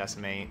play my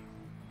Decimate.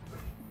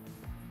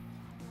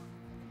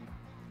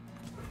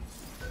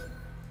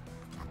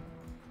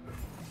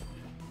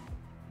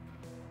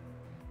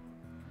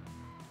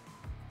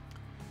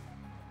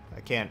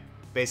 I can't.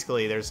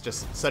 Basically, there's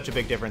just such a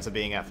big difference of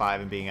being at 5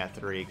 and being at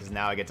 3, because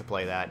now I get to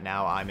play that.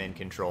 Now I'm in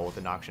control with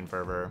the Noxian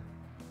Fervor.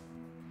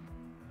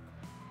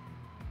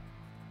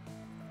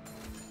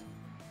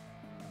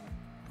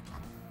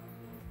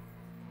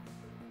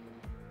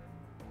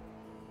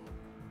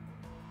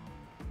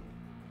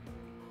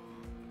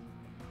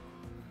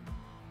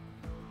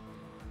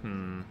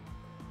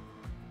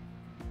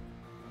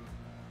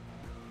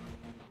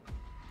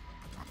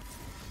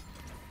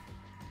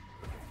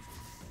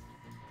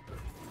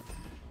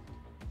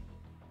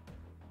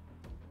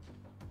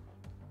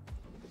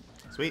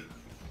 Sweet.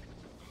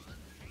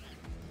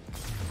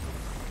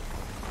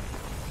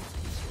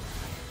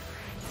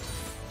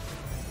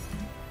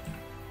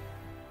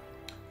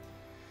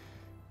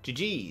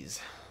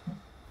 GG's.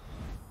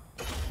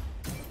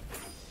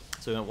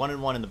 So we went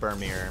 1-1 in the Burn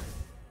Mirror.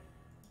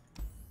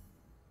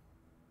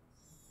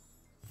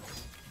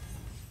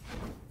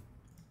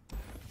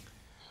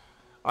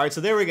 Alright,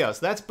 so there we go.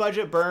 So that's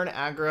budget Burn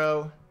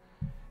Aggro.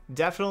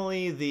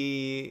 Definitely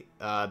the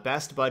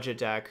best budget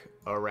deck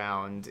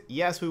around.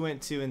 Yes, we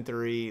went 2 and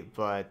 3,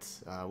 but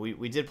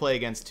we did play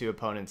against 2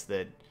 opponents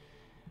that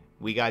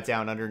we got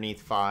down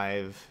underneath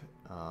 5,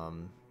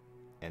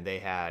 and they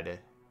had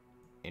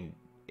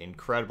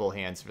incredible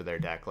hands for their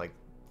deck, like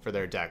for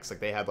their decks.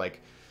 Like they had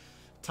like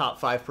top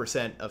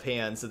 5% of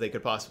hands that they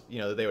could possibly,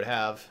 that they would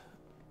have,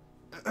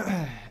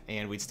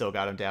 and we'd still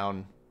got them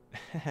down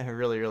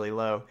really, really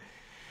low.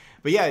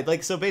 But yeah,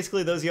 like, so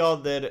basically those of y'all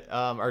that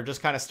are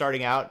just kind of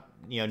starting out,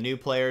 new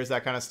players,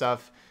 that kind of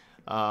stuff.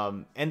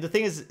 And the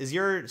thing is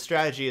your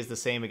strategy is the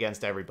same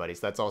against everybody.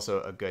 So that's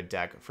also a good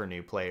deck for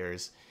new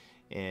players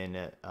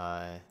in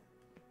that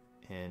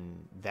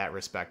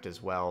respect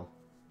as well.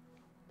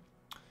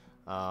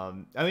 I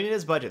mean, it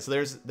is budget. So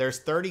there's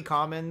 30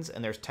 commons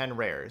and there's 10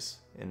 rares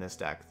in this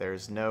deck.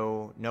 There's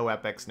no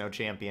epics, no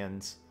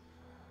champions.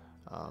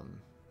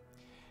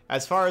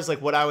 As far as like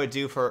what I would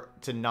do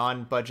to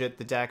non-budget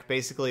the deck,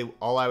 basically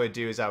all I would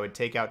do is I would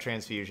take out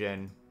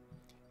Transfusion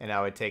and I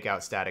would take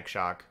out Static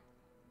Shock.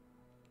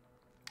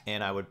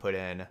 And I would put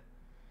in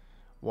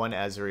 1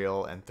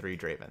 Ezreal and 3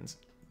 Dravens.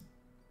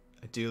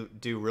 I do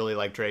really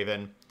like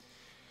Draven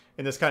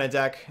in this kind of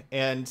deck.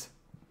 And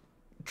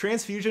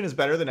Transfusion is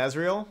better than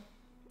Ezreal.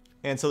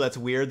 And so that's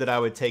weird that I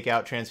would take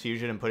out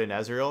Transfusion and put in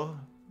Ezreal,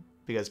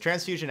 because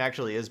Transfusion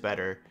actually is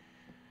better.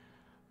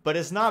 But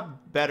it's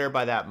not better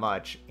by that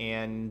much,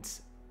 and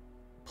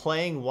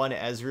playing 1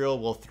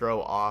 Ezreal will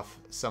throw off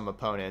some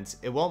opponents.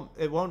 It will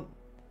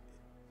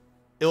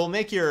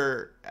make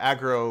your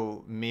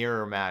aggro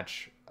mirror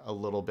match a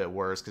little bit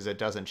worse because it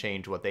doesn't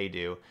change what they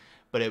do,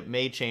 but it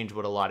may change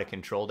what a lot of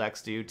control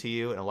decks do to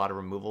you and a lot of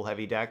removal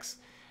heavy decks.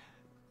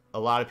 A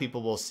lot of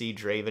people will see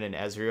Draven and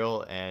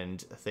Ezreal and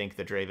think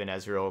the Draven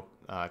Ezreal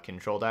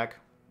control deck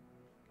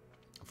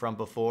from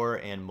before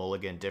and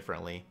mulligan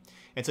differently.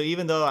 And so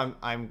even though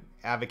I'm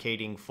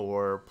advocating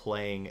for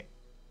playing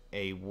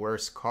a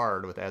worse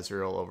card with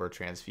Ezreal over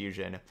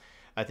Transfusion,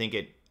 I think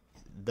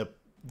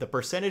the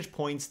percentage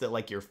points that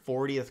like your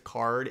 40th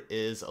card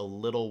is a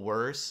little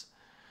worse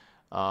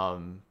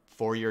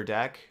for your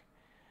deck,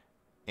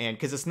 And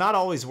because it's not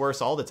always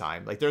worse all the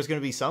time. Like there's going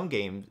to be some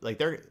games, like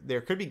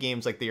there could be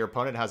games like your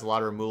opponent has a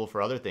lot of removal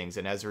for other things,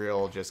 and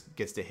Ezreal just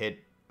gets to hit,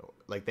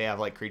 like they have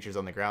like creatures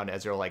on the ground.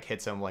 Ezreal like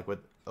hits them like with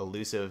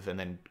elusive and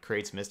then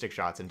creates mystic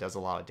shots and does a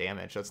lot of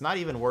damage. So it's not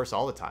even worse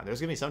all the time. There's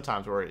going to be some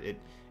times where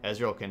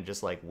Ezreal can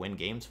just like win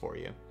games for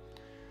you.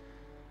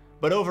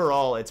 But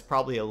overall, it's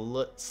probably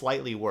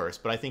slightly worse.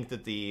 But I think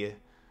that the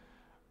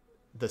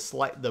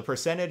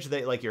percentage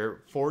that like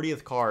your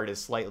 40th card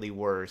is slightly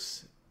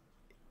worse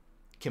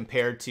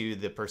compared to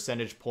the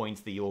percentage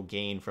points that you'll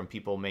gain from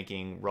people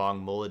making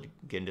wrong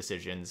mulligan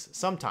decisions.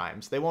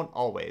 Sometimes, they won't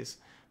always,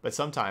 but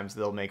sometimes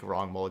they'll make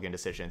wrong mulligan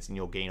decisions and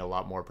you'll gain a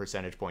lot more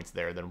percentage points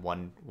there than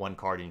one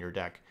card in your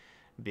deck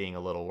being a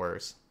little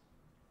worse.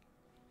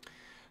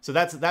 So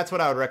that's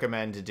what I would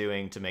recommend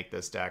doing to make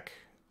this deck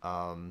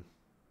to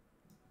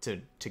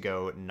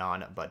go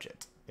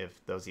non-budget.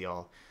 If those of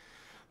y'all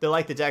that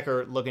like the deck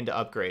are looking to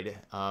upgrade.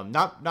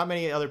 Not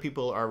many other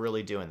people are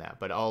really doing that,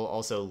 but I'll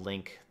also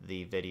link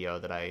the video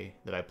that I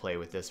play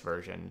with this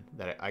version.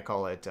 That I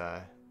call it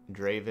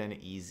Draven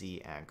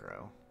Easy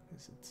Aggro.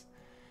 It's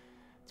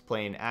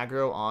playing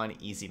aggro on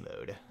easy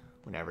mode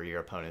whenever your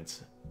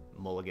opponent's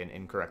mulligan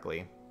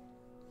incorrectly.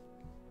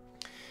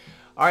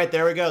 All right,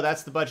 there we go.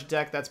 That's the budget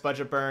deck. That's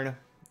Budget Burn.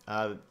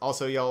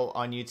 Also, y'all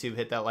on YouTube,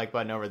 hit that like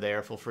button over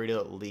there. Feel free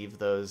to leave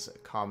those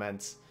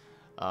comments.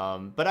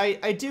 But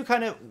I do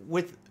kind of,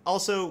 with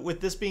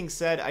this being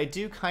said, I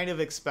do kind of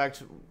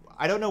expect,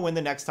 I don't know when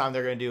the next time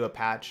they're going to do a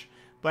patch,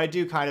 but I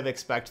do kind of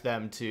expect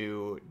them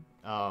to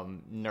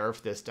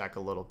nerf this deck a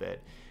little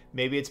bit.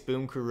 Maybe it's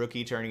Boom Crew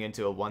Rookie turning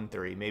into a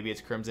 1-3. Maybe it's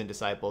Crimson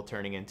Disciple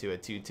turning into a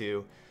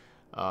 2-2.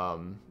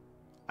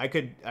 I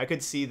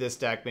could see this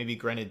deck, maybe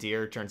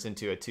Grenadier turns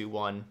into a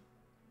 2-1.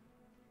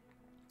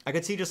 I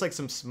could see just like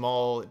some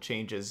small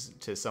changes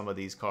to some of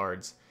these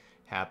cards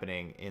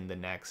happening in the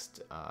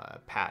next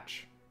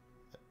patch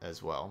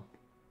as well.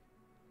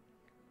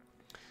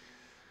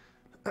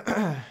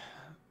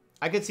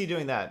 I could see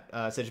doing that.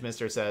 Sage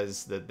Mister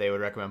says that they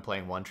would recommend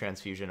playing 1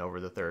 Transfusion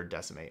over the 3rd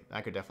Decimate. I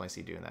could definitely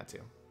see doing that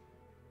too.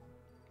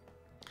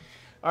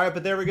 All right,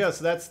 but there we go.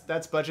 So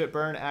that's Budget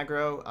Burn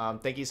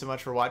Aggro. Thank you so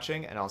much for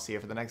watching, and I'll see you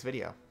for the next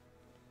video.